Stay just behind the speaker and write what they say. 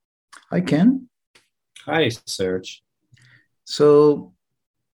Hi, Ken. Hi, Serge. So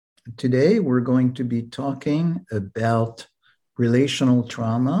today we're going to be talking about relational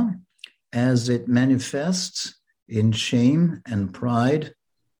trauma as it manifests in shame and pride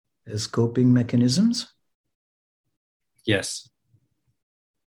as coping mechanisms. Yes.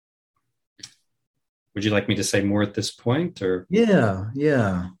 Would you like me to say more at this point, or?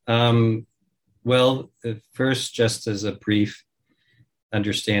 Yeah. Um, First, just as a brief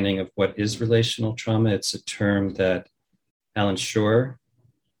understanding of what is relational trauma, it's a term that Alan Shore,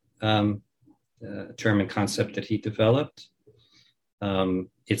 a term and concept that he developed.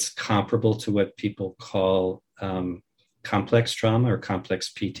 It's comparable to what people call complex trauma or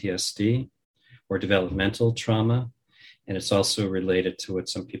complex PTSD or developmental trauma. And it's also related to what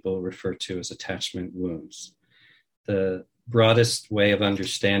some people refer to as attachment wounds. The broadest way of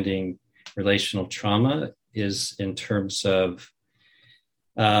understanding relational trauma is in terms of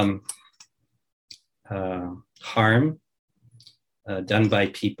harm done by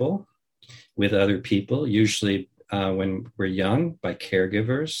people with other people, usually when we're young, by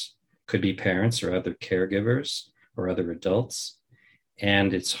caregivers, could be parents or other caregivers or other adults.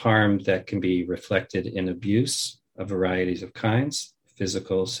 And it's harm that can be reflected in abuse of varieties of kinds,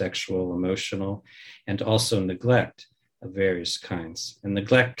 physical, sexual, emotional, and also neglect of various kinds. And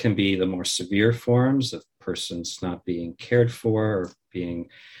neglect can be the more severe forms of persons not being cared for or being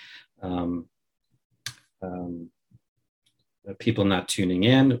people not tuning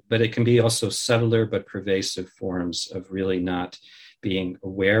in, but it can be also subtler but pervasive forms of really not being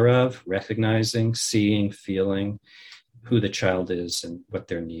aware of, recognizing, seeing, feeling who the child is and what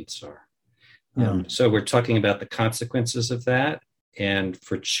their needs are. Yeah. So we're talking about the consequences of that. And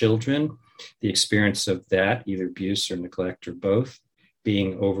for children, the experience of that, either abuse or neglect or both,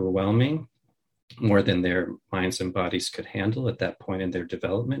 being overwhelming, more than their minds and bodies could handle at that point in their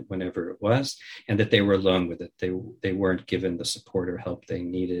development, whenever it was, and that they were alone with it. They weren't given the support or help they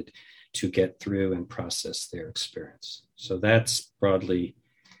needed to get through and process their experience. So that's broadly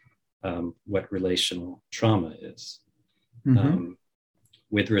what relational trauma is. Mm-hmm.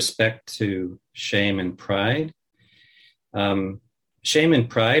 With respect to shame and pride, shame and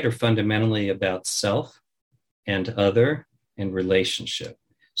pride are fundamentally about self and other and relationship.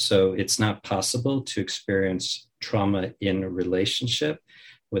 So it's not possible to experience trauma in a relationship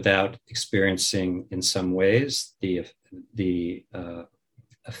without experiencing, in some ways, the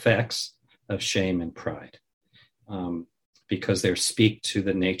effects of shame and pride, because they speak to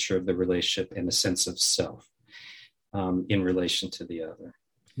the nature of the relationship and a sense of self in relation to the other.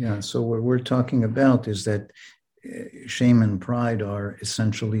 Yeah. So what we're talking about is that shame and pride are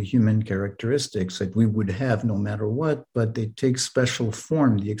essentially human characteristics that we would have no matter what, but they take special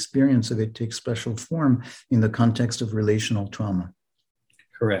form. The experience of it takes special form in the context of relational trauma.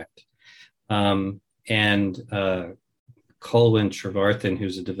 Correct. And Colwyn Trevarthen,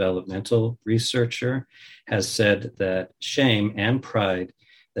 who's a developmental researcher, has said that shame and pride,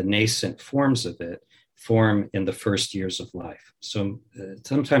 the nascent forms of it, form in the first years of life. So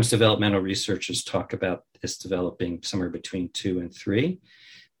sometimes developmental researchers talk about this developing somewhere between 2 and 3.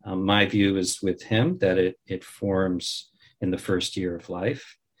 My view is with him that it forms in the first year of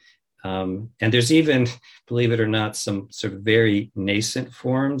life. And there's even, believe it or not, some sort of very nascent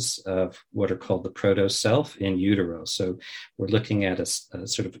forms of what are called the proto-self in utero. So we're looking at a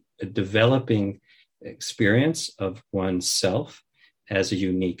sort of a developing experience of oneself as a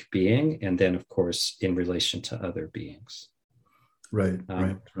unique being, and then, of course, in relation to other beings. Right.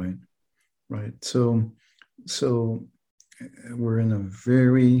 So we're in a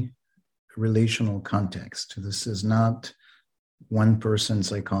very relational context. This is not one person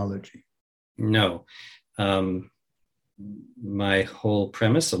psychology. No. My whole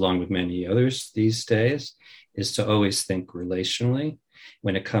premise, along with many others these days, is to always think relationally.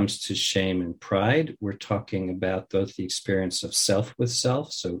 When it comes to shame and pride, we're talking about both the experience of self with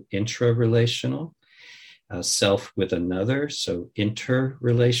self, so intra-relational, self with another, so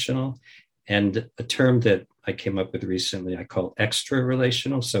interrelational, and a term that I came up with recently I call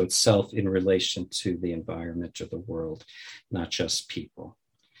extra-relational, so it's self in relation to the environment or the world, not just people.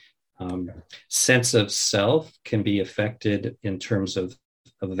 Sense of self can be affected in terms of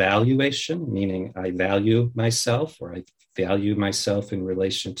evaluation, meaning I value myself or I value myself in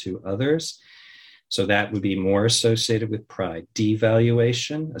relation to others. So that would be more associated with pride.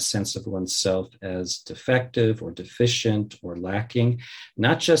 Devaluation, a sense of oneself as defective or deficient or lacking,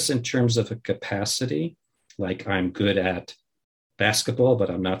 not just in terms of a capacity, like I'm good at basketball, but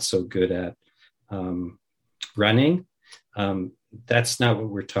I'm not so good at running. That's not what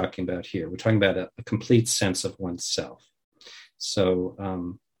we're talking about here. We're talking about a complete sense of oneself. So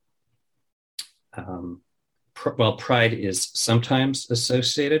While pride is sometimes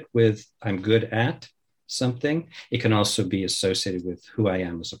associated with I'm good at something, it can also be associated with who I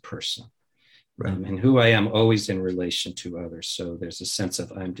am as a person. Right. And who I am always in relation to others. So there's a sense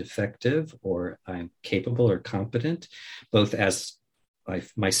of I'm defective or I'm capable or competent, both as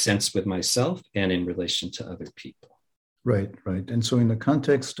my sense with myself and in relation to other people. Right. And so in the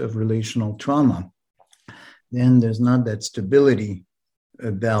context of relational trauma, then there's not that stability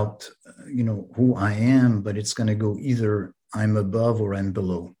about, who I am, but it's going to go either I'm above or I'm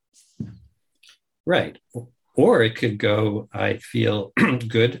below. Right. Or it could go, I feel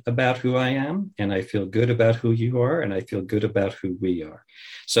good about who I am, and I feel good about who you are, and I feel good about who we are.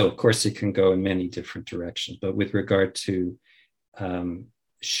 So, of course, it can go in many different directions. But with regard to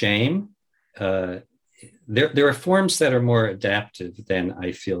shame, there are forms that are more adaptive than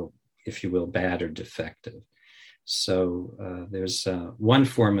I feel, if you will, bad or defective. So there's one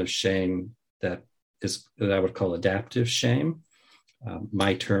form of shame that I would call adaptive shame.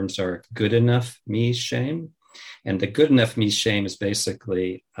 My terms are good enough me shame. And the good enough me shame is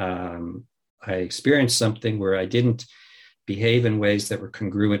basically I experienced something where I didn't behave in ways that were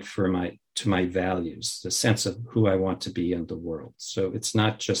congruent to my values, the sense of who I want to be in the world. So it's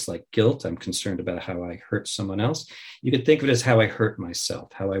not just like guilt. I'm concerned about how I hurt someone else. You could think of it as how I hurt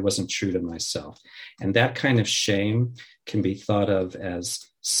myself, how I wasn't true to myself. And that kind of shame can be thought of as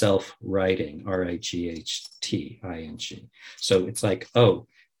self-righting, rightting. So it's like, oh,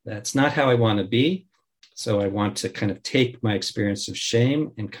 that's not how I want to be. So I want to kind of take my experience of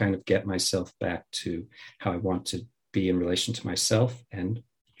shame and kind of get myself back to how I want to be in relation to myself and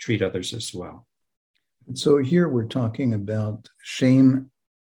treat others as well. So here we're talking about shame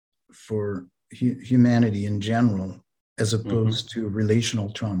for humanity in general, as opposed to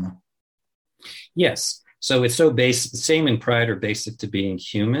relational trauma. Yes. So it's so basic. Shame and pride are basic to being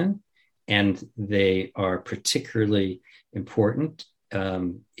human, and they are particularly important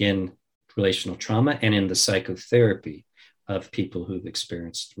in relational trauma and in the psychotherapy of people who've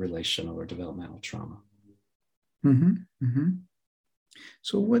experienced relational or developmental trauma. Mm-hmm. Mm-hmm.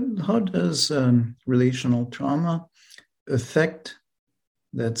 So how does relational trauma affect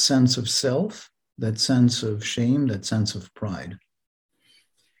that sense of self, that sense of shame, that sense of pride?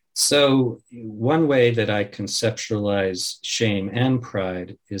 So one way that I conceptualize shame and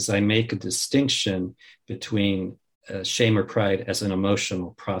pride is I make a distinction between shame or pride as an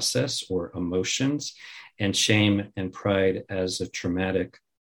emotional process or emotions, and shame and pride as a traumatic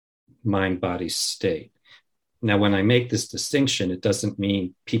mind-body state. Now, when I make this distinction, it doesn't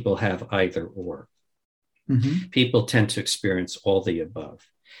mean people have either or. Mm-hmm. People tend to experience all the above.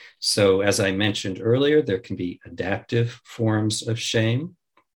 So as I mentioned earlier, there can be adaptive forms of shame,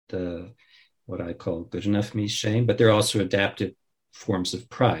 what I call good enough me shame, but there are also adaptive forms of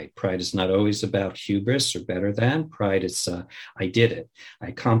pride. Pride is not always about hubris or better than. Pride is, I did it. I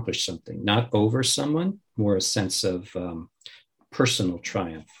accomplished something, not over someone, more a sense of personal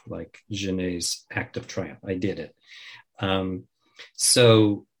triumph, like Genet's act of triumph. I did it.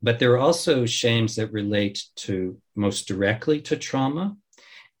 But there are also shames that relate to most directly to trauma.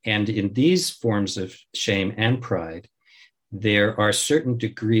 And in these forms of shame and pride, there are certain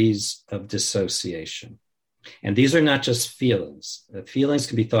degrees of dissociation. And these are not just feelings. Feelings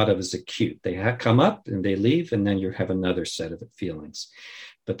can be thought of as acute. They come up and they leave, and then you have another set of feelings.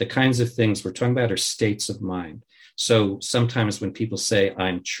 But the kinds of things we're talking about are states of mind. So sometimes when people say,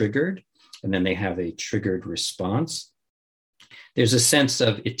 I'm triggered, and then they have a triggered response, there's a sense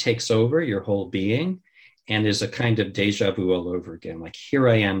of it takes over your whole being, and there's a kind of deja vu all over again. Like, here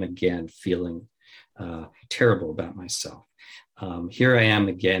I am again feeling terrible about myself. Here I am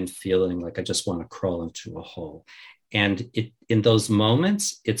again feeling like I just want to crawl into a hole. And in those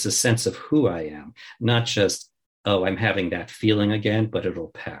moments, it's a sense of who I am, not just, oh, I'm having that feeling again, but it'll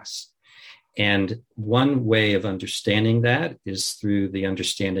pass. And one way of understanding that is through the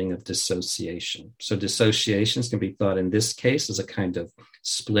understanding of dissociation. So dissociations can be thought in this case as a kind of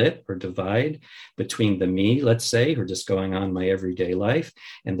split or divide between the me, let's say, who are just going on my everyday life,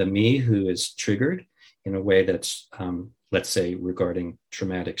 and the me who is triggered in a way that's, let's say, regarding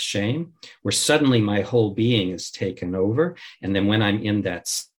traumatic shame, where suddenly my whole being is taken over. And then when I'm in that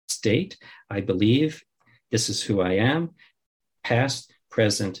state, I believe this is who I am, past,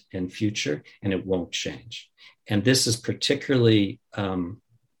 present, and future, and it won't change. And this is particularly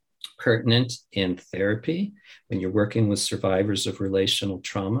pertinent in therapy when you're working with survivors of relational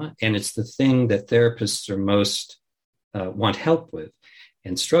trauma. And it's the thing that therapists are most want help with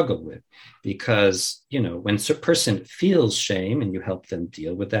and struggle with, because, you know, when a person feels shame and you help them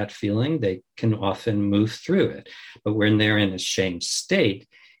deal with that feeling, they can often move through it. But when they're in a shame state,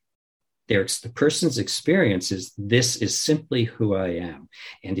 the person's experience is, this is simply who I am.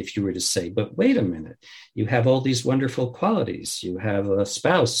 And if you were to say, but wait a minute, you have all these wonderful qualities. You have a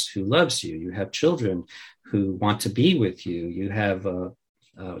spouse who loves you. You have children who want to be with you. You have a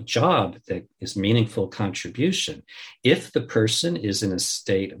job that is meaningful contribution. If the person is in a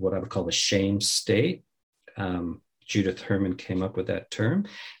state of what I would call a shame state, Judith Herman came up with that term.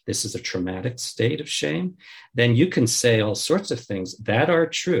 This is a traumatic state of shame. Then you can say all sorts of things that are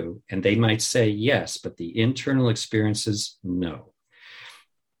true, and they might say yes, but the internal experiences, no.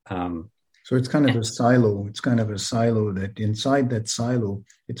 So it's kind of a silo. It's kind of a silo that inside that silo,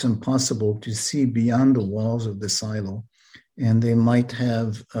 it's impossible to see beyond the walls of the silo. And they might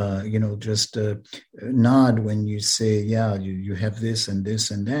have, just a nod when you say, yeah, you have this and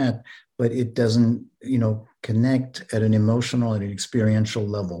this and that, but it doesn't, connect at an emotional and experiential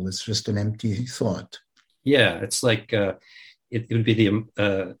level. It's just an empty thought. Yeah, it's like it would be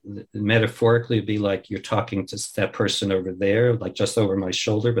metaphorically, it'd be like you're talking to that person over there, like just over my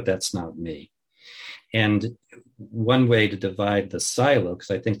shoulder, but that's not me. And one way to divide the silo,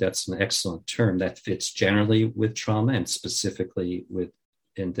 because I think that's an excellent term that fits generally with trauma and specifically with,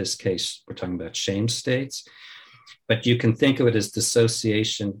 in this case, we're talking about shame states. But you can think of it as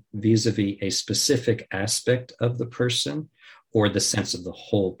dissociation vis-a-vis a specific aspect of the person or the sense of the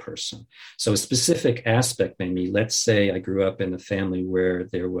whole person. So a specific aspect may be, let's say I grew up in a family where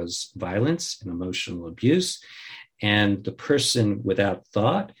there was violence and emotional abuse, and the person without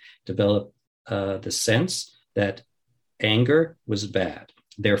thought developed the sense that anger was bad,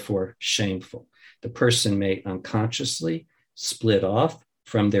 therefore shameful. The person may unconsciously split off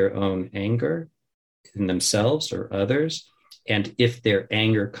from their own anger in themselves or others. And if their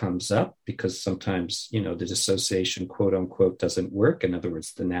anger comes up, because sometimes, the dissociation, quote unquote, doesn't work. In other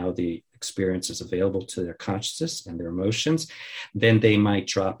words, now the experience is available to their consciousness and their emotions, then they might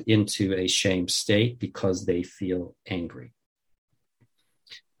drop into a shame state because they feel angry.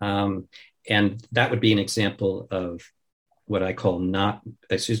 And that would be an example of what I call not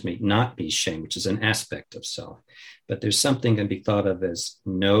be shame, which is an aspect of self. But there's something that can be thought of as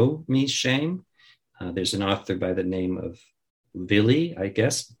know me shame. There's an author by the name of Wille, I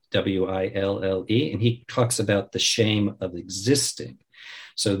guess, Wille, and he talks about the shame of existing.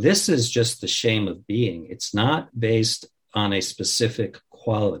 So this is just the shame of being. It's not based on a specific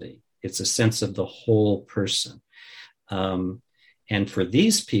quality. It's a sense of the whole person. And for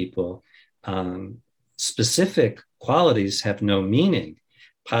these people, specific qualities have no meaning.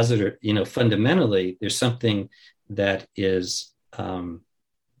 Positive, fundamentally, there's something that is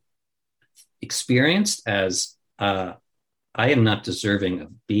experienced as I am not deserving of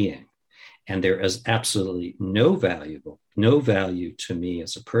being. And there is absolutely no value to me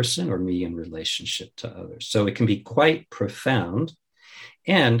as a person or me in relationship to others. So it can be quite profound.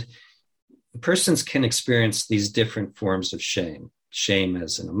 And persons can experience these different forms of shame. Shame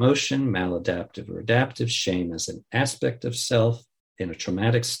as an emotion, maladaptive or adaptive, shame as an aspect of self in a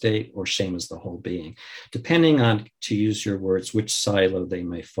traumatic state, or shame as the whole being, depending on, to use your words, which silo they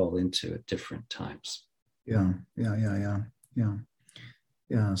may fall into at different times. Yeah.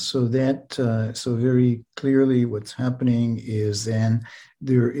 So very clearly what's happening is then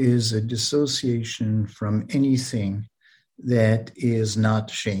there is a dissociation from anything that is not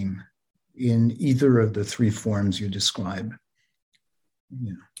shame in either of the three forms you describe.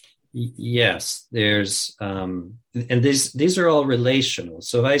 Yeah. Yes, there's, and these are all relational.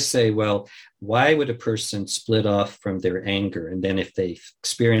 So if I say, well, why would a person split off from their anger? And then if they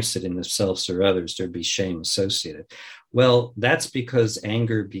experience it in themselves or others, there'd be shame associated. Well, that's because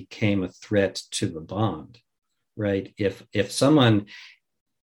anger became a threat to the bond, right? If someone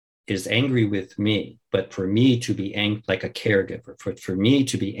is angry with me, but for me to be angry, like a caregiver, for me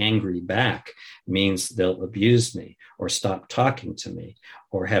to be angry back means they'll abuse me or stop talking to me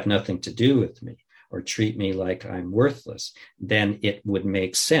or have nothing to do with me or treat me like I'm worthless, then it would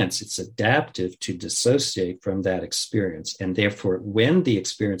make sense. It's adaptive to dissociate from that experience. And therefore, when the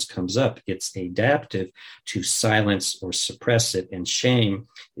experience comes up, it's adaptive to silence or suppress it. And shame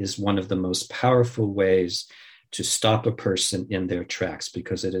is one of the most powerful ways to stop a person in their tracks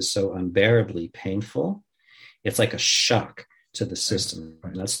because it is so unbearably painful. It's like a shock to the system.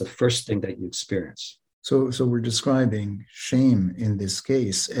 Right. That's the first thing that you experience. So we're describing shame in this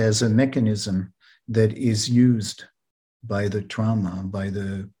case as a mechanism that is used by the trauma, by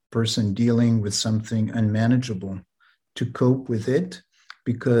the person dealing with something unmanageable to cope with it,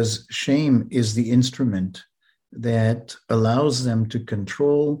 because shame is the instrument that allows them to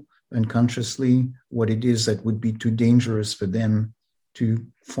control unconsciously what it is that would be too dangerous for them to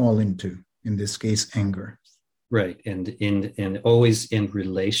fall into, in this case, anger. Right. And always in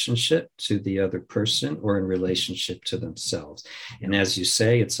relationship to the other person or in relationship to themselves. And as you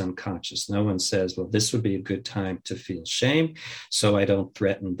say, it's unconscious. No one says, well, this would be a good time to feel shame, so I don't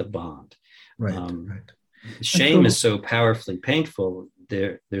threaten the bond. Right, right. Shame is so powerfully painful.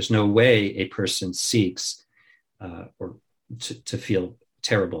 There's no way a person seeks or to feel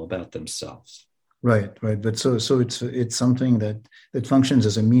terrible about themselves. Right, right. But so it's something that functions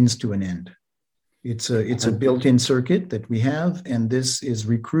as a means to an end. It's a built-in circuit that we have, and this is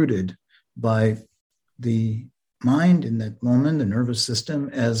recruited by the mind in that moment, the nervous system,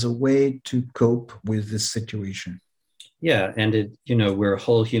 as a way to cope with this situation. Yeah, and we're a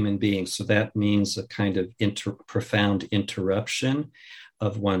whole human being, so that means a kind of profound interruption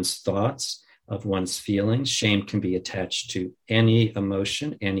of one's thoughts, of one's feelings. Shame can be attached to any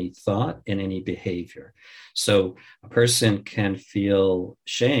emotion, any thought, and any behavior. So a person can feel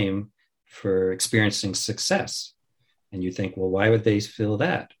shame for experiencing success. And you think, well, why would they feel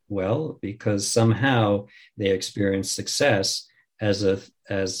that? Well, because somehow they experience success as a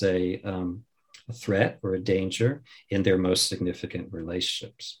threat or a danger in their most significant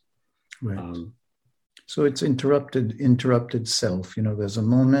relationships. Right. So it's interrupted self. There's a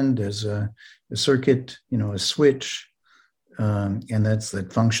moment, there's a circuit, a switch, and that's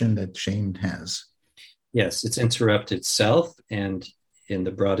that function that shame has. Yes, it's interrupted self, and in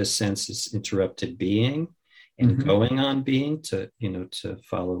the broadest sense, it's interrupted being and going on being, to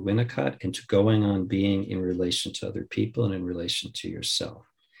follow Winnicott, and to going on being in relation to other people and in relation to yourself.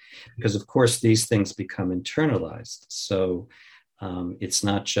 Because, of course, these things become internalized. So it's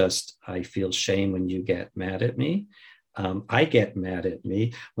not just I feel shame when you get mad at me. I get mad at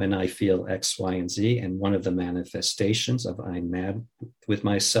me when I feel X, Y, and Z. And one of the manifestations of I'm mad with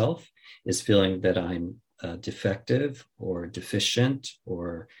myself is feeling that I'm defective or deficient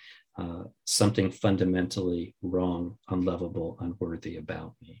or something fundamentally wrong, unlovable, unworthy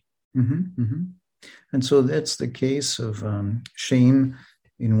about me. And so that's the case of shame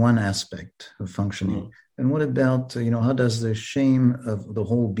in one aspect of functioning. And what about, how does the shame of the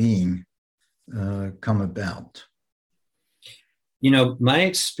whole being come about? My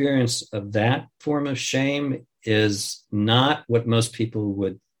experience of that form of shame is not what most people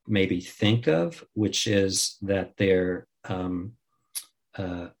would maybe think of, which is that they're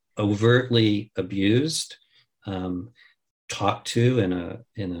overtly abused, talked to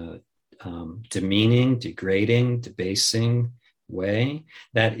in a demeaning, degrading, debasing way.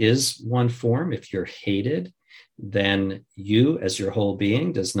 That is one form. If you're hated, then you as your whole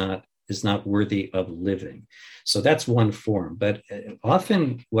being is not worthy of living. So that's one form. But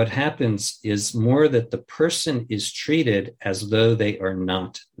often what happens is more that the person is treated as though they are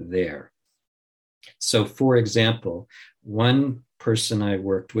not there. So, for example, one person I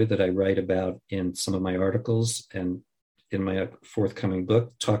worked with that I write about in some of my articles and in my forthcoming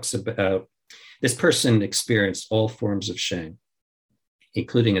book talks about this person experienced all forms of shame,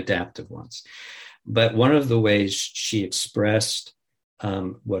 including adaptive ones. But one of the ways she expressed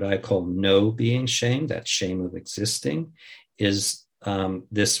what I call no being shame, that shame of existing, is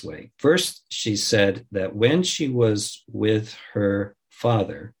this way. First, she said that when she was with her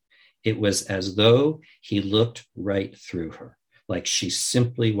father, it was as though he looked right through her, like she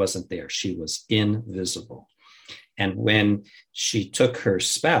simply wasn't there. She was invisible. And when she took her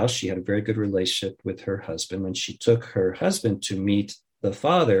spouse, she had a very good relationship with her husband. When she took her husband to meet the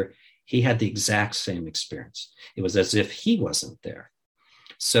father, he had the exact same experience. It was as if he wasn't there.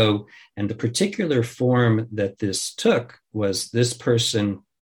 So, and the particular form that this took was this person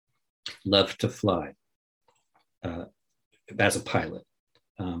loved to fly as a pilot,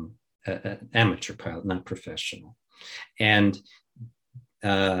 an amateur pilot, not professional. And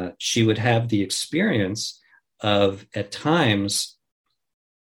she would have the experience of, at times,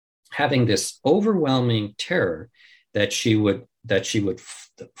 having this overwhelming terror that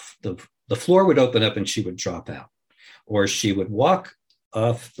the floor would open up and she would drop out, or she would walk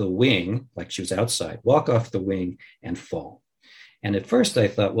off the wing, like she was outside, walk off the wing and fall. And at first I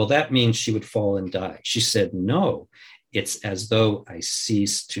thought, well, that means she would fall and die. She said, no, it's as though I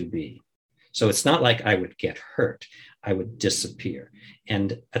cease to be. So it's not like I would get hurt, I would disappear.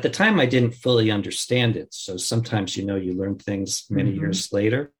 And at the time I didn't fully understand it. So sometimes, you learn things many years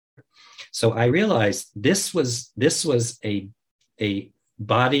later. So I realized this was a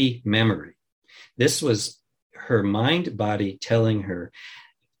body memory. This was her mind body telling her,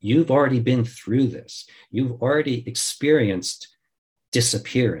 you've already been through this. You've already experienced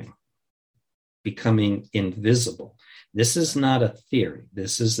disappearing, becoming invisible. This is not a theory.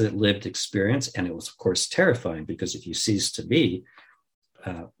 This is a lived experience. And it was, of course, terrifying, because if you cease to be,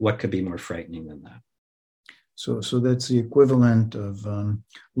 what could be more frightening than that? So that's the equivalent of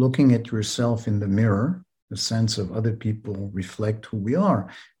looking at yourself in the mirror, the sense of other people reflect who we are.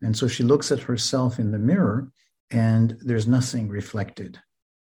 And so she looks at herself in the mirror and there's nothing reflected.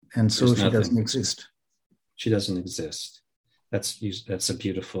 And so she doesn't exist. She doesn't exist. That's a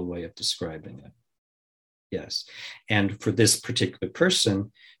beautiful way of describing it. Yes. And for this particular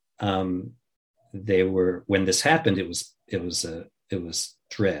person, when this happened, it was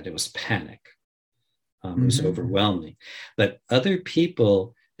dread, it was panic. It was overwhelming. But other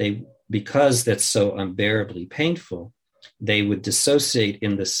people, because that's so unbearably painful, they would dissociate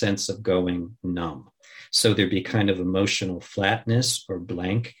in the sense of going numb. So there'd be kind of emotional flatness or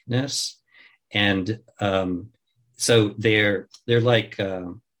blankness. And so they're like,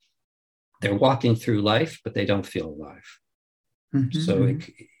 they're walking through life, but they don't feel alive. So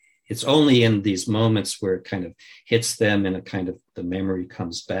it's only in these moments where it kind of hits them and the memory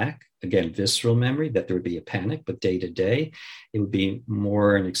comes back. Again, visceral memory, that there would be a panic, but day to day, it would be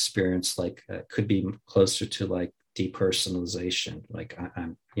more an experience could be closer to like depersonalization. Like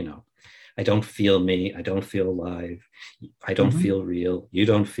I don't feel me. I don't feel alive. I don't feel real. You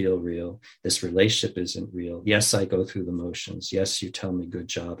don't feel real. This relationship isn't real. Yes, I go through the motions. Yes, you tell me good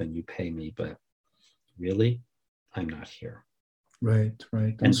job and you pay me, but really, I'm not here. Right.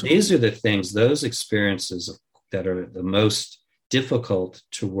 And these are the things, those experiences that are the most difficult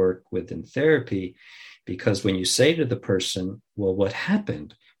to work with in therapy, because when you say to the person, well, what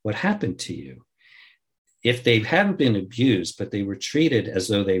happened? What happened to you? If they haven't been abused, but they were treated as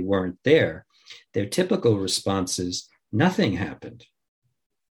though they weren't there, their typical response is, nothing happened.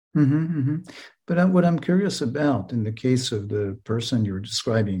 But what I'm curious about in the case of the person you're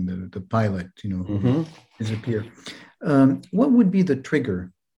describing, the pilot, who disappeared, what would be the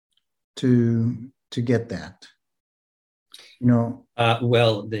trigger to get that?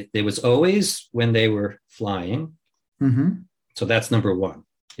 Well, there was always when they were flying. So that's number one.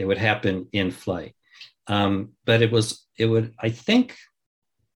 It would happen in flight. But I think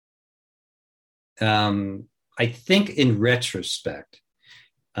in retrospect,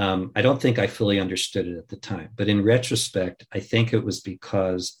 I don't think I fully understood it at the time, but in retrospect, I think it was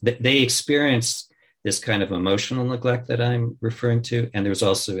because they experienced this kind of emotional neglect that I'm referring to. And there's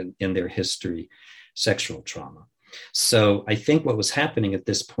also in their history, sexual trauma. So I think what was happening at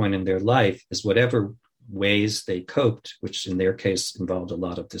this point in their life is whatever ways they coped, which in their case involved a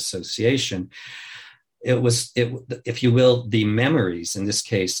lot of dissociation, if you will, the memories, in this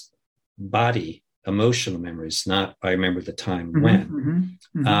case, body, emotional memories, not I remember the time when,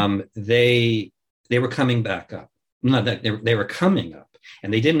 they were coming back up. Not that they were coming up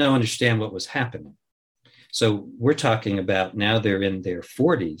and they didn't understand what was happening. So we're talking about now they're in their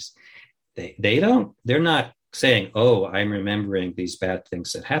 40s. They're not saying, oh, I'm remembering these bad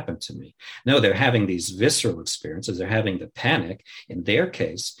things that happened to me. No, they're having these visceral experiences. They're having the panic. In their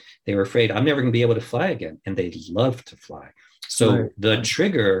case, they were afraid, I'm never going to be able to fly again. And they love to fly. So the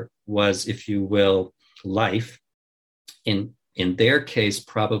trigger was, if you will, life. In their case,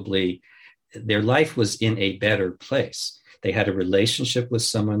 probably their life was in a better place. They had a relationship with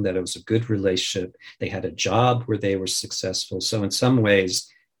someone that it was a good relationship. They had a job where they were successful. So in some ways,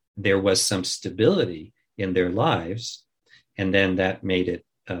 there was some stability in their lives. And then that made it,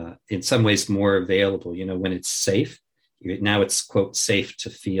 in some ways, more available. When it's safe, now it's, quote, safe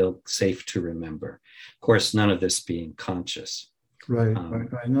to feel, safe to remember. Of course, none of this being conscious. Right.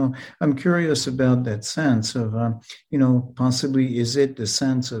 No, I'm curious about that sense of, possibly is it the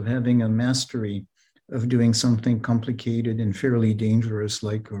sense of having a mastery of doing something complicated and fairly dangerous,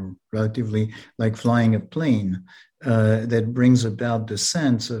 or relatively like flying a plane, that brings about the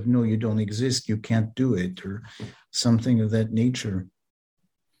sense of, no, you don't exist, you can't do it, or something of that nature?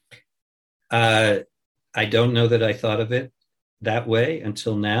 I don't know that I thought of it that way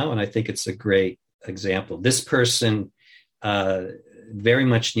until now, and I think it's a great example. This person very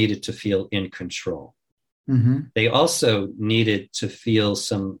much needed to feel in control. They also needed to feel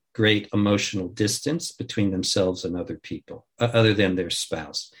some great emotional distance between themselves and other people, other than their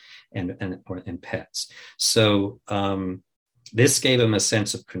spouse and pets. So this gave them a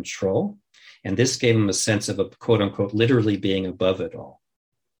sense of control, and this gave them a sense of a quote unquote literally being above it all.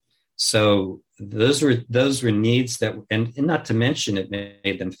 So those were needs that, and not to mention, it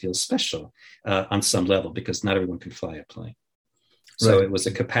made them feel special on some level, because not everyone can fly a plane. So It was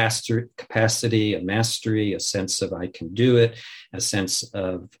a capacity, a mastery, a sense of I can do it, a sense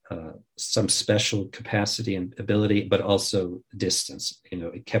of some special capacity and ability, but also distance.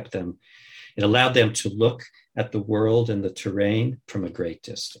 It allowed them to look at the world and the terrain from a great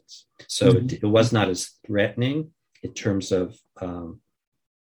distance. So it was not as threatening in terms of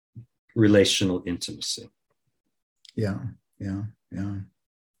relational intimacy. Yeah, yeah, yeah,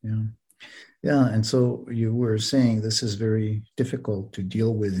 yeah. Yeah, and so you were saying this is very difficult to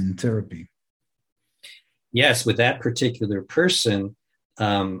deal with in therapy. Yes, with that particular person,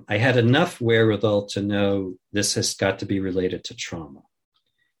 I had enough wherewithal to know this has got to be related to trauma.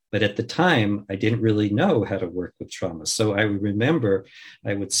 But at the time, I didn't really know how to work with trauma. So I remember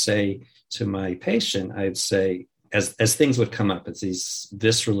I would say to my patient, I'd say, as things would come up, as these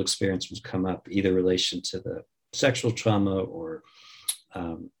visceral experiences would come up, either relation to the sexual trauma or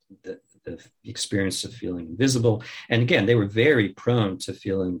the experience of feeling invisible. And again, they were very prone to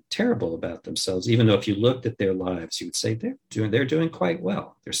feeling terrible about themselves, even though if you looked at their lives, you would say they're doing quite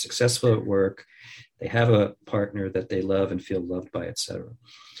well. They're successful at work. They have a partner that they love and feel loved by, etc.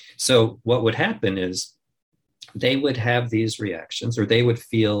 So what would happen is they would have these reactions, or they would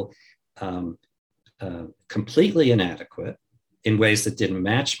feel completely inadequate in ways that didn't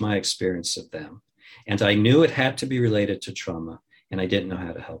match my experience of them. And I knew it had to be related to trauma, and I didn't know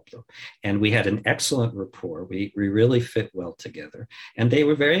how to help them. And we had an excellent rapport. We really fit well together. And they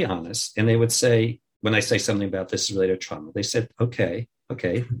were very honest. And they would say, when I say something about this is related to trauma, they said, okay,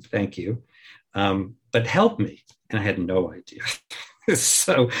 thank you. But help me. And I had no idea.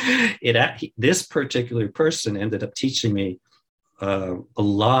 So this particular person ended up teaching me a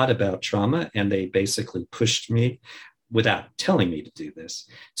lot about trauma, and they basically pushed me, without telling me to do this,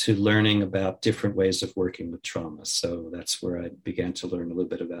 to learning about different ways of working with trauma. So that's where I began to learn a little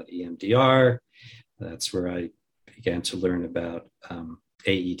bit about EMDR. That's where I began to learn about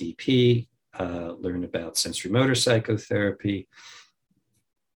AEDP, learn about sensory motor psychotherapy,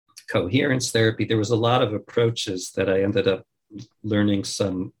 coherence therapy. There was a lot of approaches that I ended up learning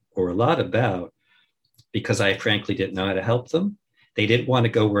some or a lot about, because I frankly didn't know how to help them. They didn't want to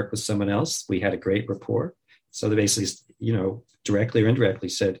go work with someone else. We had a great rapport. So they basically, directly or indirectly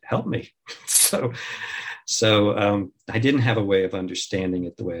said, help me. So I didn't have a way of understanding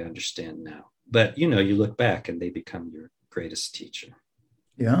it the way I understand now. But, you look back and they become your greatest teacher.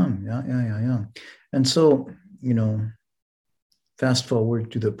 Yeah. And so, fast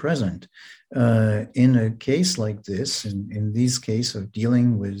forward to the present. In a case like this, in these cases of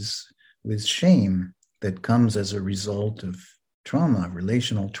dealing with shame that comes as a result of trauma,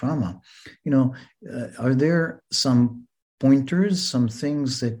 relational trauma, are there some pointers, some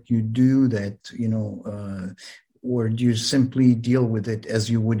things that you do that, or do you simply deal with it as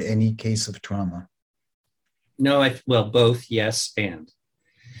you would any case of trauma? No, both, yes, and.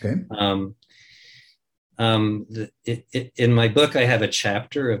 Okay. In my book, I have a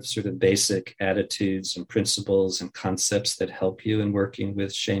chapter of sort of basic attitudes and principles and concepts that help you in working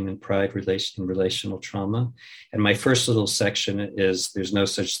with shame and pride in relational trauma. And my first little section is there's no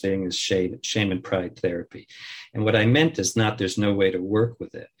such thing as shame and pride therapy. And what I meant is not there's no way to work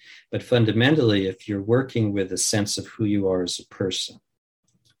with it, but fundamentally, if you're working with a sense of who you are as a person,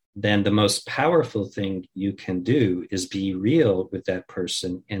 then the most powerful thing you can do is be real with that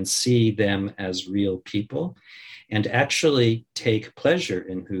person and see them as real people and actually take pleasure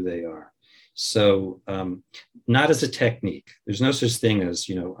in who they are. So not as a technique. There's no such thing as,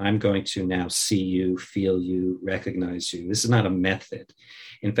 I'm going to now see you, feel you, recognize you. This is not a method.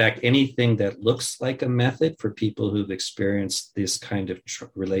 In fact, anything that looks like a method for people who've experienced this kind of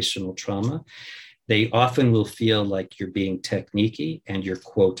relational trauma, they often will feel like you're being techniquey and you're,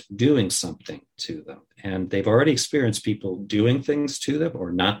 quote, doing something to them. And they've already experienced people doing things to them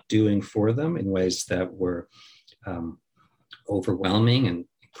or not doing for them in ways that were overwhelming and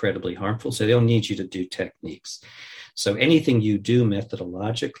incredibly harmful. So they don't need you to do techniques. So anything you do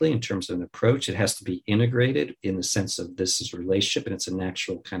methodologically in terms of an approach, it has to be integrated in the sense of this is a relationship and it's a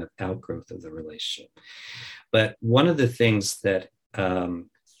natural kind of outgrowth of the relationship. But one of the things that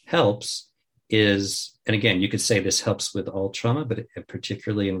helps is, and again, you could say this helps with all trauma, but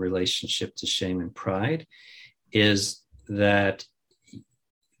particularly in relationship to shame and pride, is that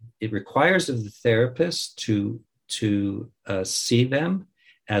it requires of the therapist to see them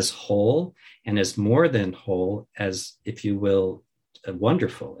as whole and as more than whole, as, if you will,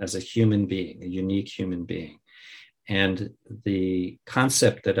 wonderful, as a human being, a unique human being. And the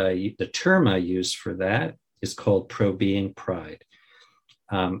concept the term I use for that is called pro-being pride.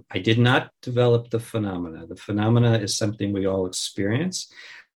 I did not develop the phenomena. The phenomena is something we all experience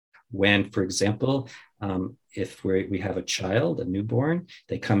when, for example, if we have a child, a newborn,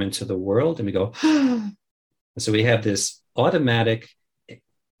 they come into the world and we go, and so we have this automatic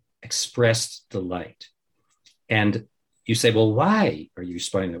expressed delight. And you say, well, why are you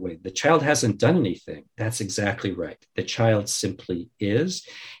responding that way? The child hasn't done anything. That's exactly right. The child simply is,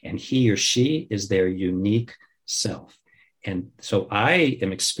 and he or she is their unique self. And so I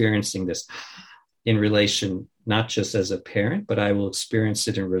am experiencing this in relation not just as a parent, but I will experience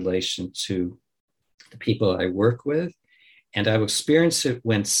it in relation to the people I work with. And I will experience it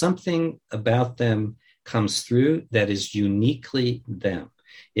when something about them comes through that is uniquely them.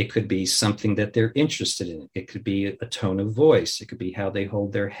 It could be something that they're interested in. It could be a tone of voice. It could be how they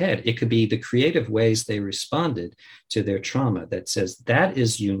hold their head. It could be the creative ways they responded to their trauma that says that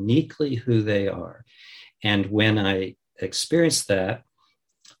is uniquely who they are. And when I experience that,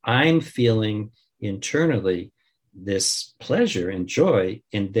 I'm feeling internally this pleasure and joy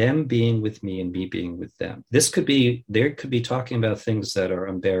in them being with me and me being with them. There could be talking about things that are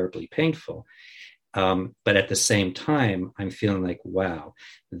unbearably painful. But at the same time, I'm feeling like, wow,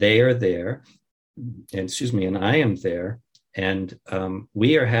 they are there, and I am there, and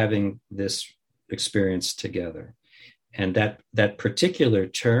we are having this experience together. And that particular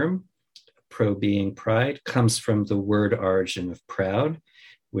term, pro-being pride, comes from the word origin of proud,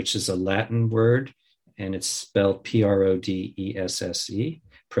 which is a Latin word, and it's spelled Prodesse.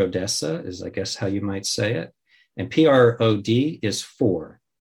 Prodessa is, I guess, how you might say it. And Prod is for,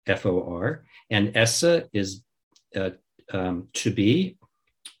 F-O-R. And essa is to be.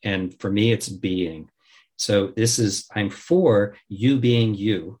 And for me, it's being. So I'm for you being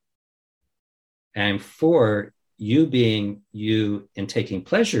you. I'm for you being you and taking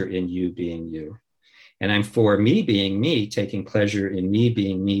pleasure in you being you. And I'm for me being me, taking pleasure in me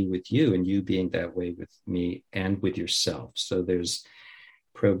being me with you and you being that way with me and with yourself. So there's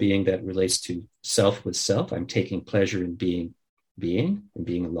pro-being that relates to self with self. I'm taking pleasure in being and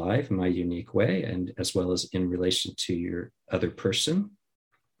being alive in my unique way, and as well as in relation to your other person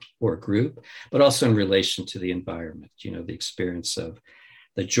or group, but also in relation to the environment, the experience of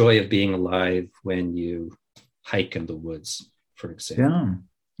the joy of being alive when you hike in the woods, for example.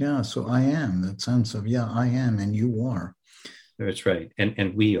 Yeah. So I am, that sense of, I am and you are. That's right.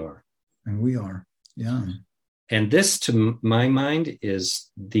 And we are. And we are. Yeah. And this, to my mind, is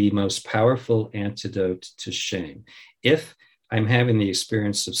the most powerful antidote to shame. If I'm having the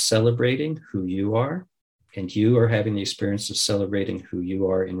experience of celebrating who you are, and you are having the experience of celebrating who you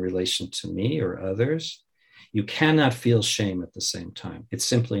are in relation to me or others, you cannot feel shame at the same time. It's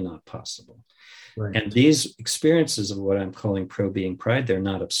simply not possible. Right. And these experiences of what I'm calling pro-being pride, they're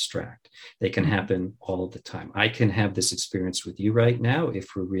not abstract. They can happen all the time. I can have this experience with you right now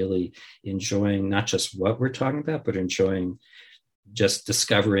if we're really enjoying not just what we're talking about, but enjoying just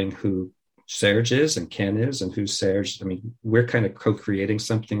discovering who Serge is and Ken is and who Serge. I mean, we're kind of co-creating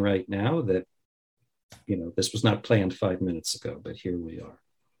something right now that, this was not planned 5 minutes ago, but here we are.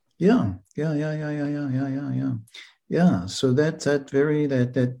 Yeah. So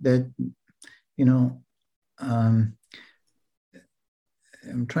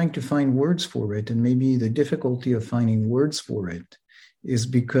I'm trying to find words for it, and maybe the difficulty of finding words for it is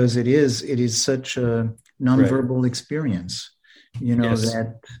because it is such a nonverbal experience, yes.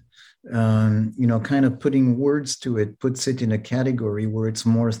 That kind of putting words to it puts it in a category where it's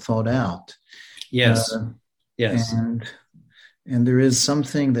more thought out. Yes. Yes. And there is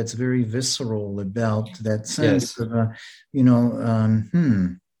something that's very visceral about that sense of,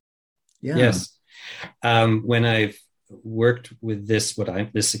 Yes. When I've worked with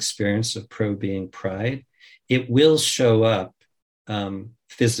this experience of pro-being pride, it will show up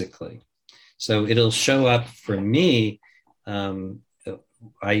physically. So it'll show up for me.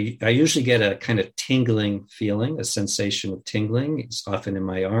 I usually get a kind of tingling feeling, a sensation of tingling. It's often in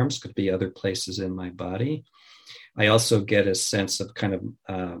my arms, could be other places in my body. I also get a sense of kind of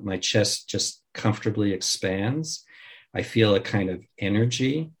my chest just comfortably expands. I feel a kind of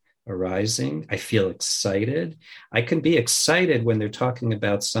energy arising. I feel excited. I can be excited when they're talking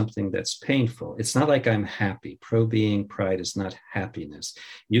about something that's painful. It's not like I'm happy. Pro-being pride is not happiness.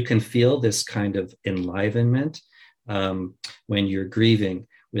 You can feel this kind of enlivenment when you're grieving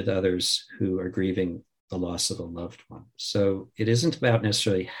with others who are grieving the loss of a loved one. So it isn't about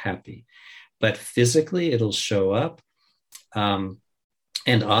necessarily happy, but physically it'll show up.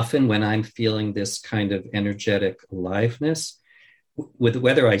 And often when I'm feeling this kind of energetic aliveness, with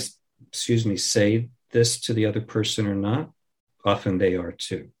whether I, say this to the other person or not, often they are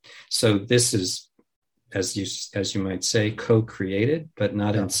too. So this is, as you might say, co-created, but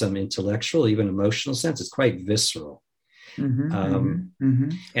not in some intellectual, even emotional sense. It's quite visceral. And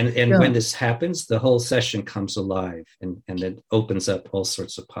when this happens, the whole session comes alive and it opens up all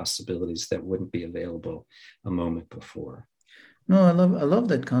sorts of possibilities that wouldn't be available a moment before. No, I love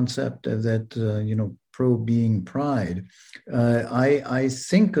that concept of that, pro-being pride. I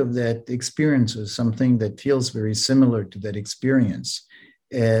think of that experience as something that feels very similar to that experience.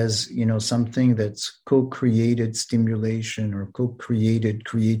 as, something that's co-created stimulation or co-created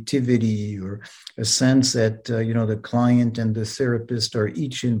creativity, or a sense that, the client and the therapist are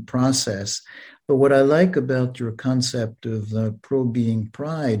each in process. But what I like about your concept of the pro-being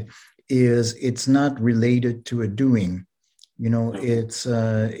pride is it's not related to a doing. It's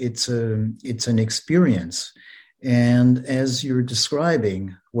an experience. And as you're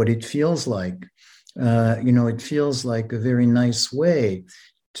describing what it feels like, it feels like a very nice way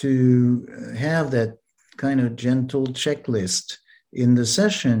to have that kind of gentle checklist in the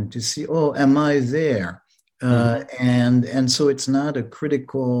session to see, oh, am I there? And so it's not a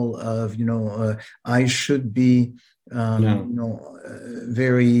critical of, I should be,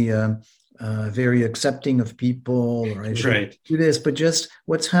 very accepting of people, or I should do this, but just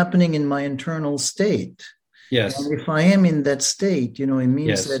what's happening in my internal state. Yes. And if I am in that state, it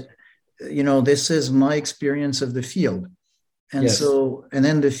means that, this is my experience of the field. And so, and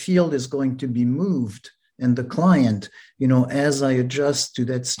then the field is going to be moved, and the client, as I adjust to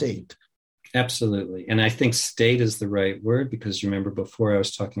that state. Absolutely. And I think state is the right word, because remember before I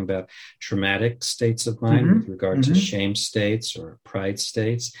was talking about traumatic states of mind with regard to shame states or pride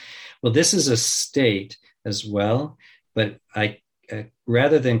states. Well, this is a state as well, but I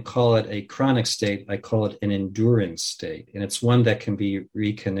rather than call it a chronic state, I call it an enduring state. And it's one that can be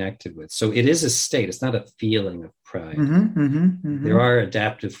reconnected with. So it is a state. It's not a feeling of pride. There are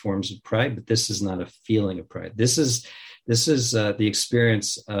adaptive forms of pride, but this is not a feeling of pride. This is the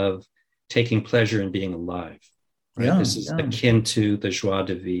experience of taking pleasure in being alive. Right? Yeah, this is akin to the joie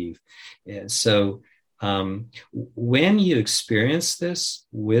de vivre. And so when you experience this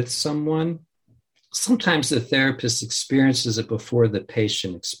with someone, sometimes the therapist experiences it before the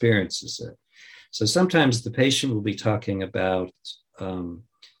patient experiences it. So sometimes the patient will be talking about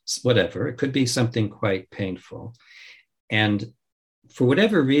whatever. It could be something quite painful. And for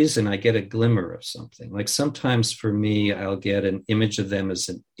whatever reason, I get a glimmer of something. Like sometimes for me, I'll get an image of them as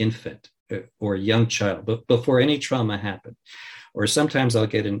an infant or a young child, but before any trauma happened. Or sometimes I'll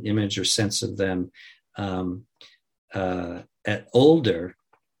get an image or sense of them at older,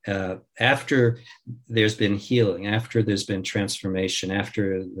 after there's been healing, after there's been transformation,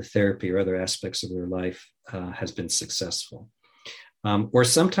 after the therapy or other aspects of their life has been successful. Or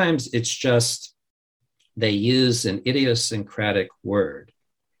sometimes it's just they use an idiosyncratic word.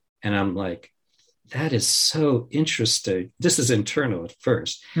 And I'm like, that is so interesting. This is internal at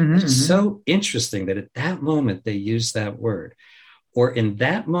first. It's so interesting that at that moment they use that word. Or in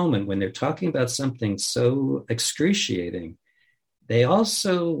that moment when they're talking about something so excruciating, they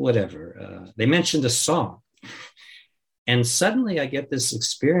also, they mentioned a song. And suddenly I get this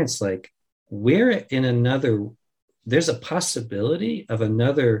experience like there's a possibility of a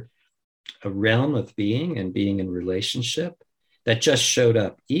realm of being and being in relationship that just showed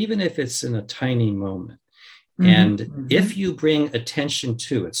up, even if it's in a tiny moment. And if you bring attention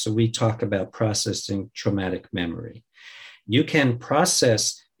to it, so we talk about processing traumatic memory, you can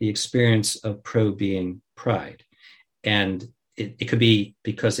process the experience of pro-being pride. And it could be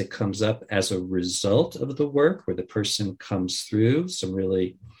because it comes up as a result of the work, where the person comes through some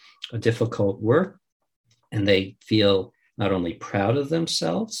really difficult work and they feel not only proud of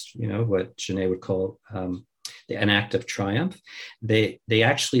themselves, what Janae would call an act of triumph, they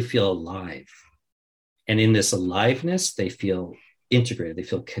actually feel alive. And in this aliveness, they feel integrated. They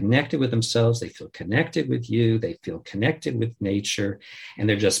feel connected with themselves. They feel connected with you. They feel connected with nature, and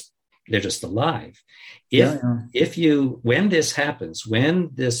they're just alive. When this happens, when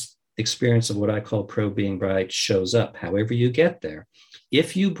this experience of what I call pro-being pride shows up, however you get there,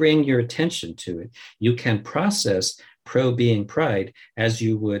 if you bring your attention to it, you can process pro-being pride as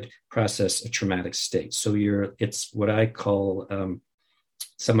you would process a traumatic state. So it's what I call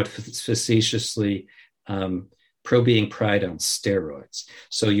somewhat facetiously pro-being pride on steroids.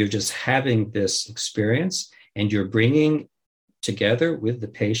 So you're just having this experience and you're bringing together with the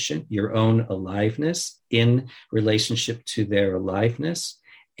patient your own aliveness in relationship to their aliveness.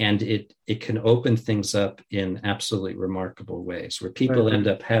 And it can open things up in absolutely remarkable ways where people end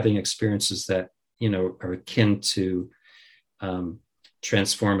up having experiences that, are akin to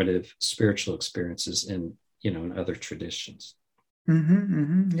transformative spiritual experiences in other traditions.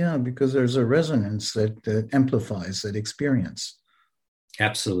 Yeah, because there's a resonance that amplifies that experience.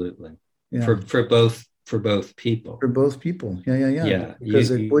 Absolutely. Yeah. For both people. For both people. Yeah.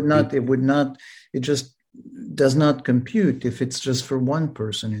 Because it just does not compute if it's just for one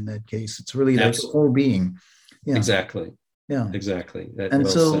person in that case. It's really like a whole being. Yeah. Exactly. Yeah. Exactly. And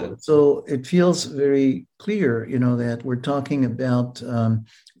so it feels very clear, that we're talking about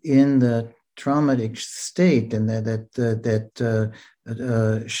in the traumatic state, and that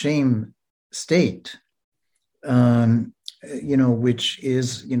shame state, um, which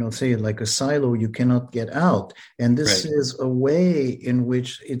is, say like a silo you cannot get out. And this Right. is a way in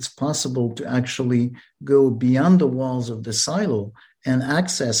which it's possible to actually go beyond the walls of the silo and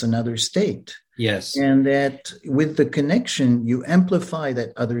access another state. Yes. And that with the connection, you amplify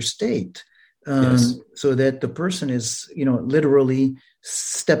that other state, Yes. so that the person is, literally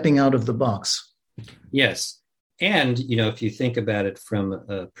stepping out of the box. Yes. And, if you think about it from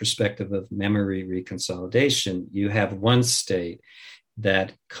a perspective of memory reconsolidation, you have one state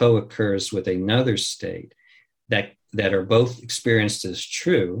that co-occurs with another state that are both experienced as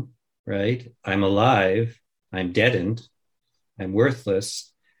true, right? I'm alive, I'm deadened, I'm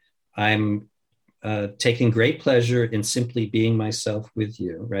worthless, I'm taking great pleasure in simply being myself with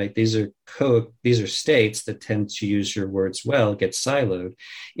you, right? These are states that tend to use your words well, get siloed.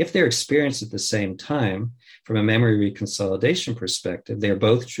 If they're experienced at the same time, from a memory reconsolidation perspective, they're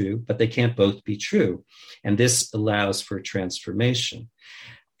both true, but they can't both be true. And this allows for transformation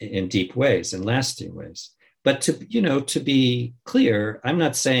in deep ways and lasting ways. But to be clear, I'm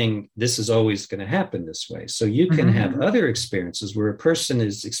not saying this is always going to happen this way. So you can have other experiences where a person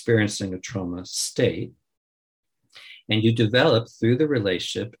is experiencing a trauma state, and you develop through the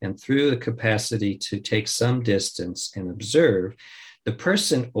relationship and through the capacity to take some distance and observe the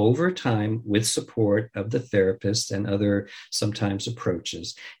person over time, with support of the therapist and other sometimes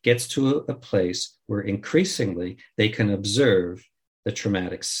approaches, gets to a place where increasingly they can observe the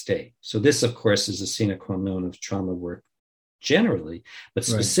traumatic state. So this, of course, is a sine qua non of trauma work generally, but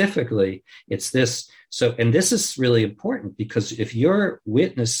specifically, right, it's this. So, and this is really important, because if you're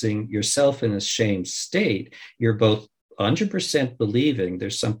witnessing yourself in a shame state, you're both 100% believing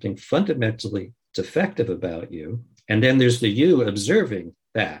there's something fundamentally defective about you, and then there's the you observing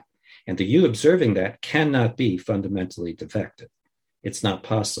that. And the you observing that cannot be fundamentally defective. It's not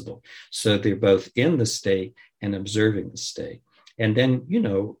possible. So they're both in the state and observing the state. And then,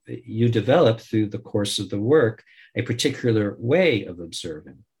 you develop through the course of the work a particular way of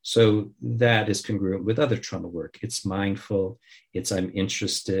observing. So that is congruent with other trauma work. It's mindful, it's I'm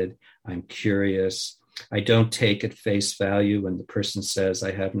interested, I'm curious. I don't take at face value when the person says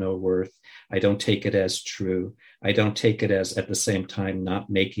I have no worth. I don't take it as true. I don't take it as, at the same time, not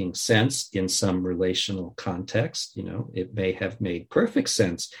making sense in some relational context. It may have made perfect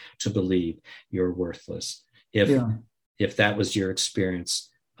sense to believe you're worthless if that was your experience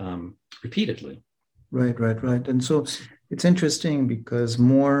repeatedly. Right. And so it's interesting, because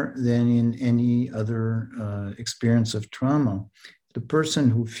more than in any other experience of trauma, the person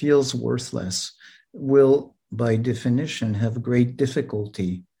who feels worthless will, by definition, have great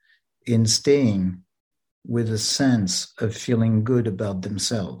difficulty in staying with a sense of feeling good about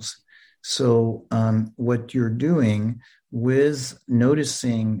themselves. So what you're doing with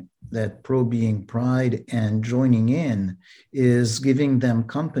noticing that pro-being pride and joining in is giving them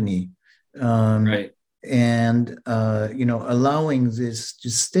company, right, and allowing this to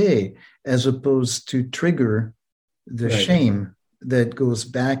stay, as opposed to trigger the right, shame that goes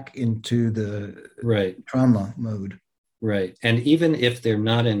back into the trauma mode. Right. And even if they're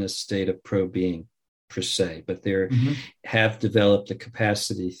not in a state of pro-being per se, but they have developed the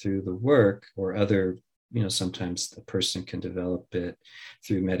capacity through the work or other, sometimes the person can develop it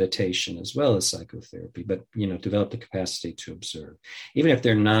through meditation as well as psychotherapy, but, develop the capacity to observe. Even if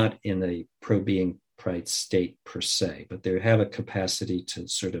they're not in a pro-being pride state per se, but they have a capacity to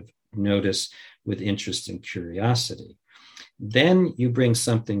sort of notice with interest and curiosity, then you bring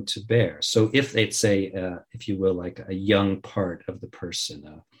something to bear. So if they'd say, if you will, like a young part of the person,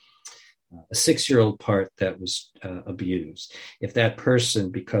 a 6-year-old part that was abused, if that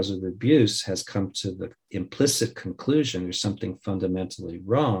person, because of the abuse, has come to the implicit conclusion there's something fundamentally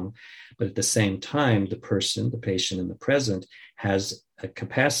wrong, but at the same time, the patient in the present, has a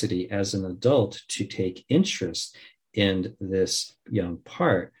capacity as an adult to take interest in this young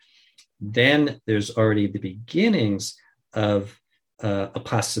part, then there's already the beginnings of a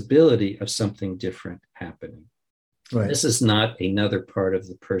possibility of something different happening. Right. This is not another part of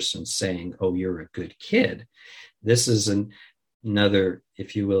the person saying, oh, you're a good kid. This is another,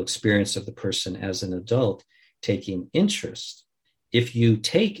 if you will, experience of the person as an adult taking interest. If you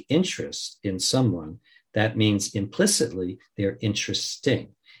take interest in someone, that means implicitly they're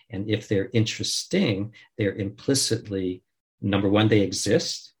interesting. And if they're interesting, they're implicitly, number one, they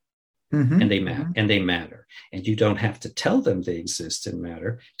exist. And they matter. And you don't have to tell them they exist and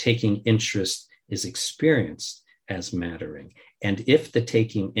matter. Taking interest is experienced as mattering. And if the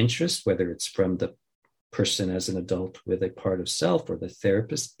taking interest, whether it's from the person as an adult with a part of self or the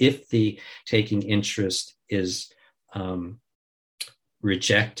therapist, if the taking interest is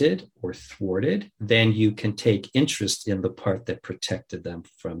rejected or thwarted, then you can take interest in the part that protected them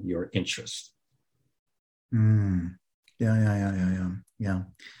from your interest. Mm.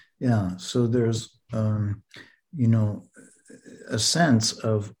 Yeah. So there's, you know, a sense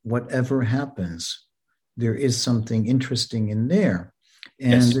of whatever happens, there is something interesting in there.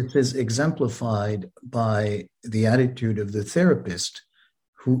 And Yes. it is exemplified by the attitude of the therapist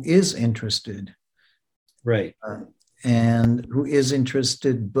who is interested. Right. And who is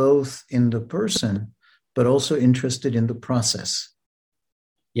interested both in the person, but also interested in the process.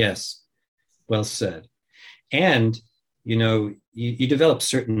 Yes. Well said. And, you know, you develop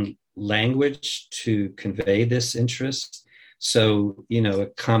certain language to convey this interest. So, you know, a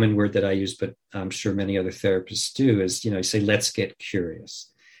common word that I use, but I'm sure many other therapists do, is, you know, you say, let's get curious.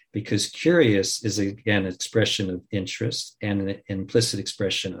 Because curious is, again, an expression of interest and an implicit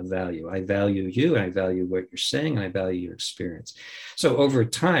expression of value. I value you, and I value what you're saying, and I value your experience. So over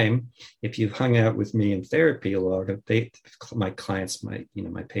time, if you've hung out with me in therapy a lot, my clients might, you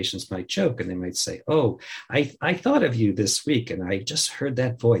know, my patients might joke, and they might say, oh, I thought of you this week, and I just heard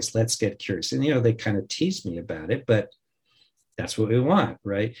that voice. Let's get curious. And, you know, they kind of tease me about it, but that's what we want,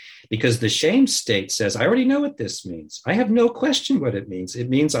 right? Because the shame state says, I already know what this means. I have no question what it means. It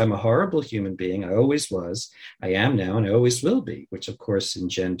means I'm a horrible human being. I always was, I am now, and I always will be, which of course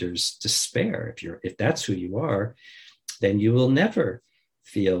engenders despair. If that's who you are, then you will never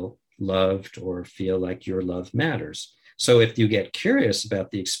feel loved or feel like your love matters. So if you get curious about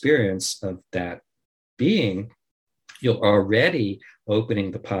the experience of that being, you're already opening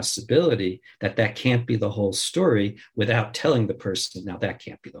the possibility that that can't be the whole story without telling the person, now that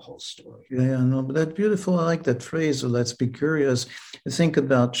can't be the whole story. Yeah, no, but that's beautiful. I like that phrase. So let's be curious. Think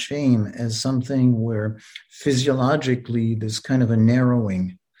about shame as something where physiologically there's kind of a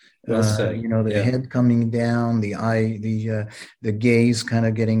narrowing. You know, the head coming down, the eye, the gaze kind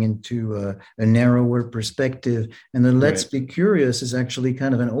of getting into a narrower perspective, and then let's be curious is actually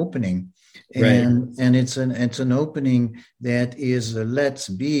kind of an opening. And it's an opening that is a let's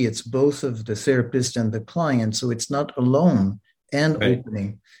be. It's both of the therapist and the client, so it's not alone and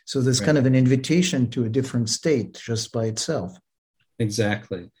opening. So there's kind of an invitation to a different state just by itself.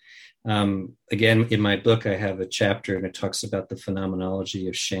 Exactly. Again, in my book, I have a chapter and it talks about the phenomenology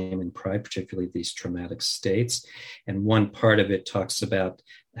of shame and pride, particularly these traumatic states. And one part of it talks about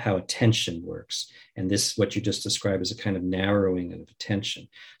how attention works. And this, what you just described, is a kind of narrowing of attention.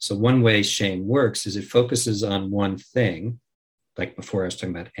 So one way shame works is it focuses on one thing, like before I was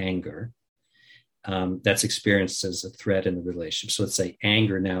talking about anger, that's experienced as a threat in the relationship. So let's say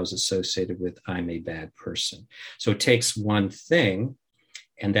anger now is associated with I'm a bad person. So it takes one thing,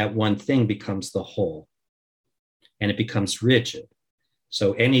 and that one thing becomes the whole, and it becomes rigid.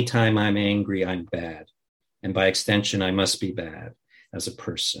 So anytime I'm angry, I'm bad. And by extension, I must be bad as a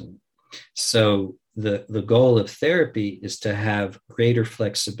person. So the goal of therapy is to have greater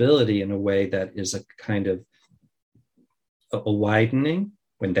flexibility in a way that is a kind of a widening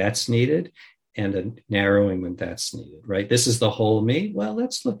when that's needed and a narrowing when that's needed, right? This is the whole me. Well,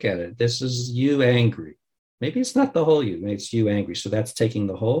 let's look at it. This is you angry. Maybe it's not the whole you, maybe it's you angry. So that's taking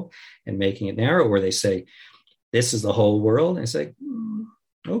the whole and making it narrow. Or they say, this is the whole world. And I say,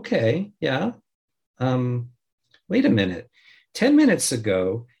 okay, yeah. Wait a minute. 10 minutes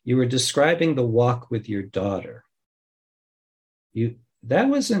ago, you were describing the walk with your daughter. You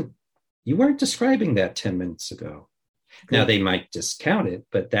weren't describing that 10 minutes ago. Okay. Now they might discount it,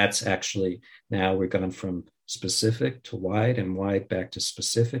 but that's actually, now we're gone from specific to wide and wide back to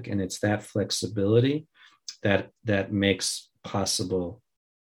specific. And it's that flexibility that makes possible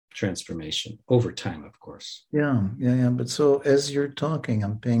transformation over time, of course. Yeah. But so as you're talking,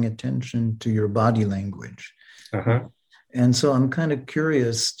 I'm paying attention to your body language. Uh-huh. And so I'm kind of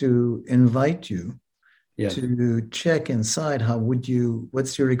curious to invite you to check inside.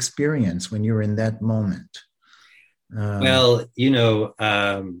 What's your experience when you're in that moment? Well,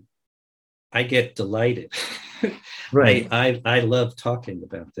 I get delighted. Right. I love talking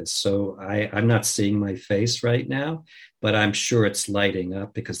about this. So I'm not seeing my face right now, but I'm sure it's lighting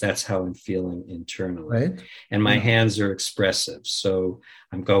up because that's how I'm feeling internally. Right. And my hands are expressive. So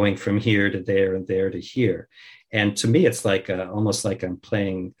I'm going from here to there and there to here. And to me, it's like almost like I'm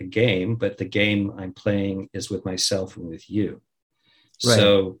playing a game, but the game I'm playing is with myself and with you.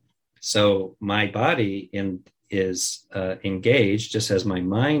 Right. So my body is engaged, just as my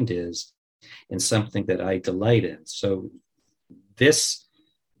mind is, in something that I delight in. So this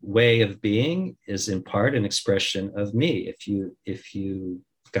way of being is in part an expression of me. If you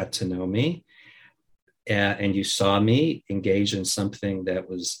got to know me and you saw me engage in something that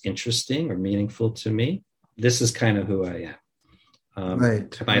was interesting or meaningful to me, this is kind of who I am.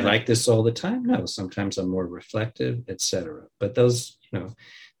 Right. Am I like this all the time? No, sometimes I'm more reflective, etc. But those,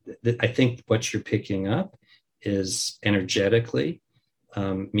 I think what you're picking up is energetically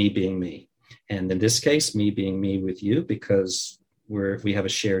me being me. And in this case, me being me with you, because we have a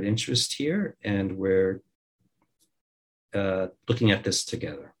shared interest here and we're looking at this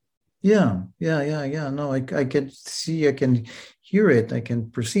together. Yeah. No, I can see, I can hear it, I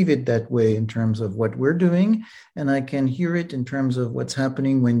can perceive it that way in terms of what we're doing, and I can hear it in terms of what's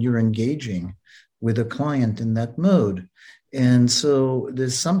happening when you're engaging with a client in that mode. And so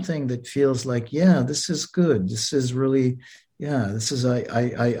there's something that feels like, yeah, this is good. This is really, yeah, this is,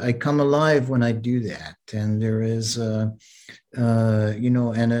 I come alive when I do that. And there is, the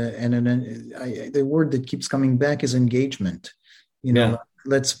word that keeps coming back is engagement. Yeah.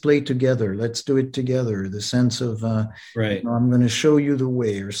 Let's play together. Let's do it together. The sense of, right. I'm going to show you the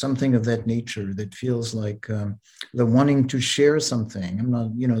way, or something of that nature that feels like the wanting to share something. I'm not,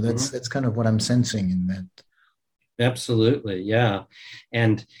 that's kind of what I'm sensing in that. Absolutely. Yeah.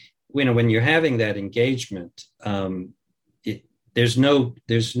 And, when you're having that engagement, there's no,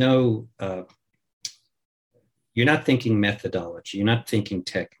 you're not thinking methodology. You're not thinking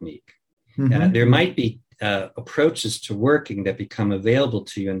technique. There might be approaches to working that become available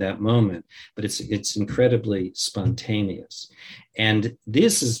to you in that moment, but it's incredibly spontaneous. And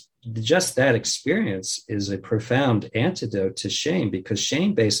this is just that experience is a profound antidote to shame, because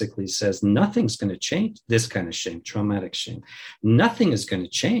shame basically says nothing's going to change. This kind of shame, traumatic shame, nothing is going to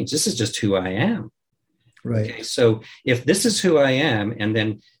change. This is just who I am. Right. Okay. So if this is who I am, and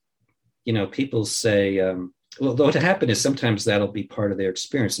then, people say, well, what happened is sometimes that'll be part of their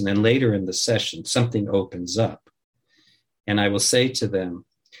experience. And then later in the session, something opens up. And I will say to them,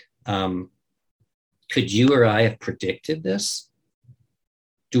 could you or I have predicted this?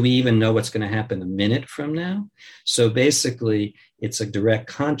 Do we even know what's going to happen a minute from now? So basically, it's a direct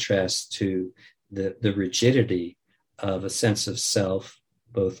contrast to the rigidity of a sense of self,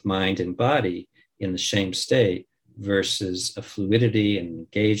 both mind and body, in the shame state, versus a fluidity and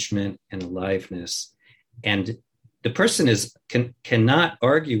engagement and aliveness. And the person cannot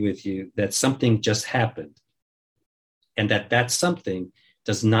argue with you that something just happened, and that something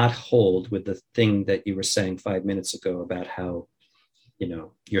does not hold with the thing that you were saying 5 minutes ago about how,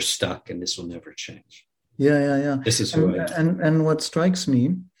 you're stuck and this will never change. Yeah. This is who I am. And what strikes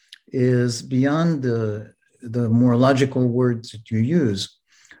me is, beyond the more logical words that you use,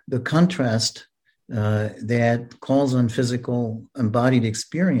 the contrast that calls on physical embodied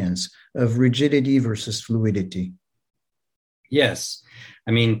experience of rigidity versus fluidity. Yes.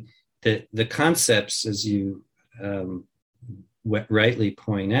 I mean, the concepts, as you rightly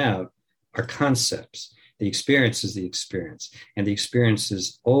point out, are concepts. The experience is the experience. And the experience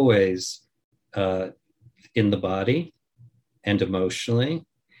is always in the body and emotionally.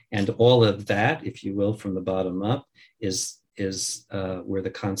 And all of that, if you will, from the bottom up, is where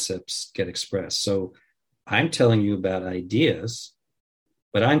the concepts get expressed. So I'm telling you about ideas,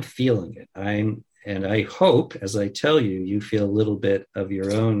 but I'm feeling it. And I hope, as I tell you, you feel a little bit of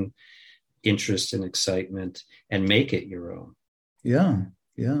your own interest and excitement and make it your own. Yeah.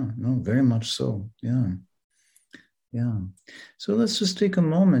 No, very much so. Yeah. So let's just take a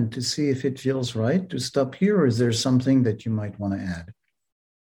moment to see if it feels right to stop here, or is there something that you might want to add?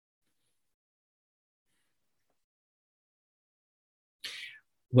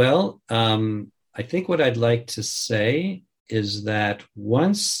 Well, I think what I'd like to say is that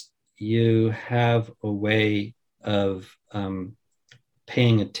once you have a way of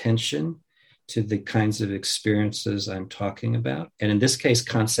paying attention to the kinds of experiences I'm talking about, and in this case,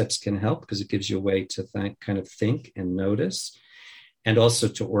 concepts can help because it gives you a way to kind of think and notice, and also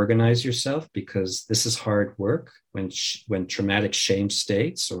to organize yourself, because this is hard work when traumatic shame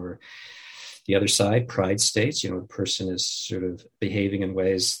states, or the other side, pride states, the person is sort of behaving in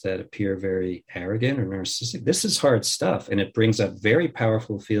ways that appear very arrogant or narcissistic. This is hard stuff, and it brings up very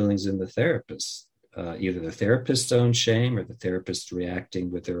powerful feelings in the therapist, either the therapist's own shame or the therapist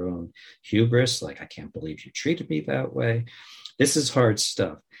reacting with their own hubris, like, I can't believe you treated me that way. This is hard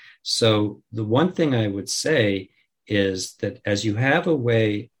stuff. So the one thing I would say is that as you have a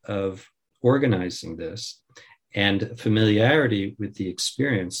way of organizing this and familiarity with the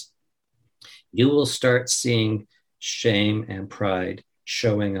experience, you will start seeing shame and pride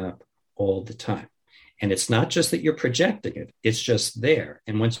showing up all the time. And it's not just that you're projecting it, it's just there.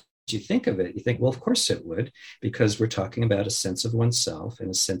 And once you think of it, you think, well, of course it would, because we're talking about a sense of oneself and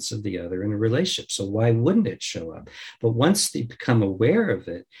a sense of the other in a relationship. So why wouldn't it show up? But once they become aware of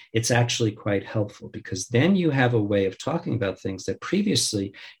it, it's actually quite helpful, because then you have a way of talking about things that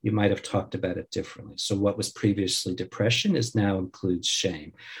previously you might have talked about it differently. So what was previously depression is now includes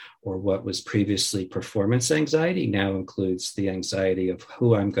shame. Or what was previously performance anxiety now includes the anxiety of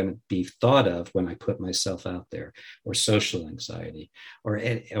who I'm going to be thought of when I put myself out there, or social anxiety, or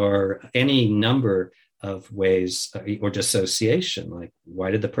any number of ways, or dissociation, like why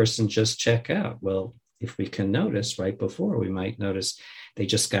did the person just check out? Well, if we can notice right before, we might notice they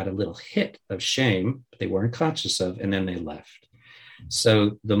just got a little hit of shame they weren't conscious of, and then they left.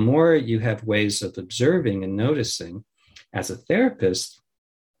 So the more you have ways of observing and noticing as a therapist,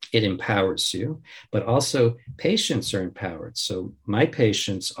 it empowers you, but also patients are empowered. So my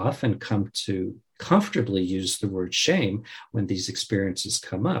patients often come to comfortably use the word shame when these experiences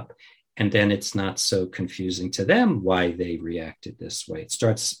come up. And then it's not so confusing to them why they reacted this way. It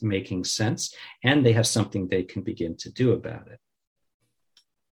starts making sense, and they have something they can begin to do about it.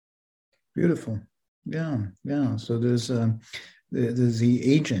 Beautiful. Yeah. So there's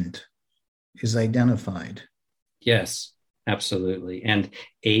the agent is identified. Yes. Absolutely. And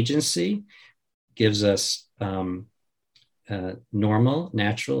agency gives us normal,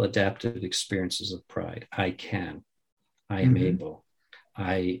 natural, adaptive experiences of pride. I can, I am able,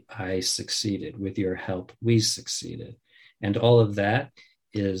 I succeeded. With your help, we succeeded. And all of that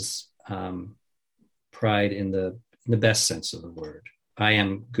is pride in the best sense of the word. I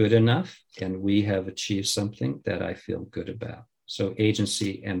am good enough, and we have achieved something that I feel good about. So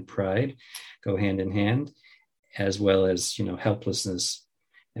agency and pride go hand in hand, as well as, helplessness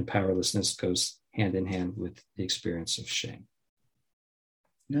and powerlessness goes hand in hand with the experience of shame.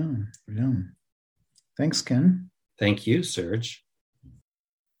 Yeah. Thanks, Ken. Thank you, Serge.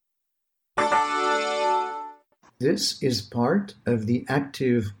 This is part of the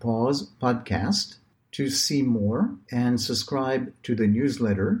Active Pause podcast. To see more and subscribe to the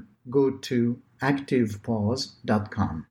newsletter, go to activepause.com.